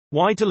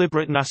Why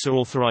deliberate NASA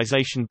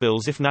authorization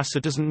bills if NASA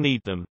doesn't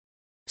need them?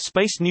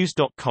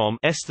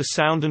 SpaceNews.com's The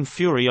Sound and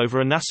Fury over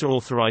a NASA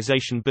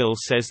authorization bill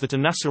says that a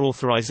NASA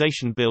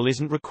authorization bill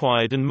isn't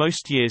required and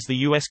most years the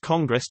U.S.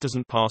 Congress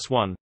doesn't pass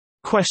one.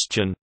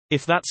 Question.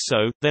 If that's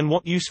so, then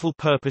what useful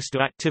purpose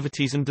do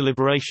activities and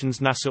deliberations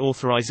NASA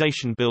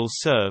authorization bills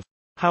serve?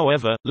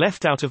 However,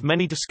 left out of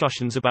many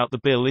discussions about the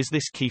bill is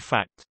this key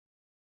fact.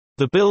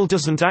 The bill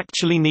doesn't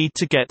actually need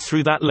to get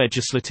through that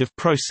legislative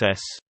process.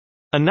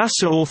 A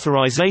NASA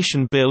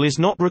authorization bill is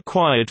not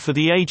required for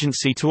the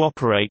agency to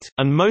operate,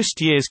 and most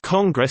years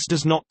Congress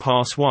does not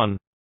pass one.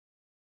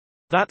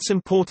 That's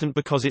important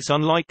because it's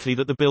unlikely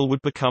that the bill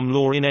would become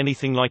law in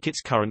anything like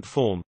its current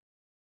form.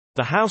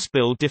 The House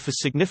bill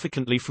differs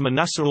significantly from a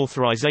NASA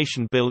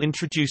authorization bill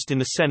introduced in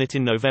the Senate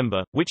in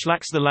November, which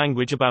lacks the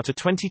language about a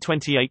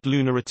 2028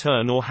 lunar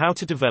return or how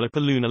to develop a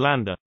lunar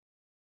lander.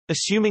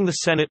 Assuming the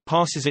Senate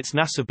passes its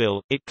NASA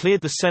bill, it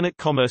cleared the Senate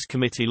Commerce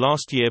Committee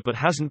last year but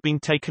hasn't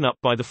been taken up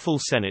by the full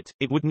Senate.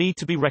 It would need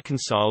to be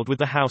reconciled with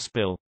the House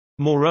bill.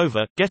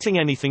 Moreover, getting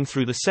anything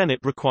through the Senate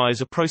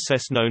requires a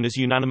process known as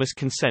unanimous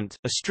consent,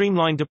 a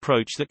streamlined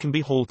approach that can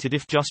be halted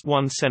if just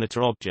one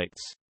senator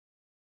objects.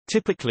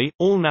 Typically,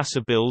 all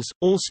NASA bills,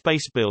 all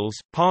space bills,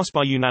 pass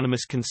by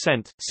unanimous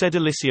consent, said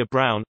Alicia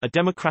Brown, a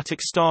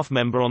Democratic staff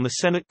member on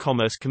the Senate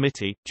Commerce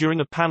Committee,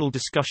 during a panel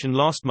discussion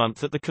last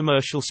month at the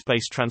Commercial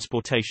Space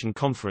Transportation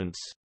Conference.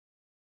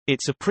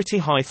 It's a pretty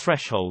high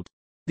threshold.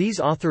 These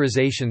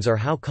authorizations are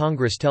how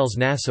Congress tells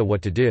NASA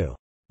what to do.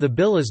 The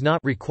bill is not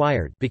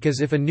required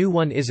because if a new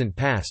one isn't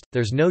passed,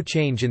 there's no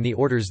change in the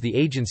orders the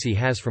agency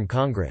has from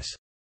Congress.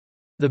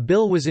 The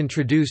bill was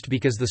introduced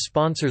because the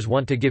sponsors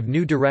want to give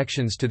new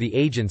directions to the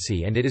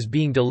agency and it is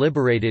being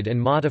deliberated and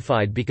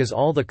modified because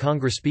all the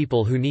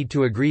congresspeople who need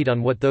to agreed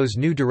on what those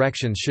new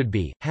directions should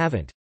be,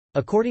 haven't.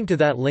 According to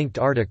that linked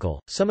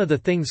article, some of the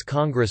things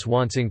Congress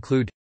wants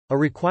include a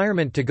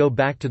requirement to go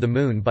back to the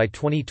Moon by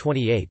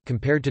 2028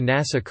 compared to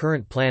NASA's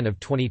current plan of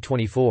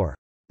 2024.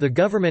 The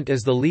government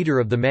as the leader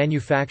of the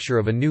manufacture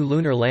of a new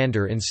lunar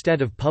lander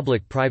instead of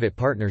public-private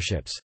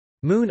partnerships.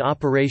 Moon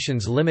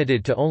operations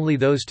limited to only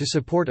those to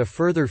support a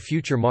further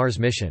future Mars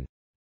mission.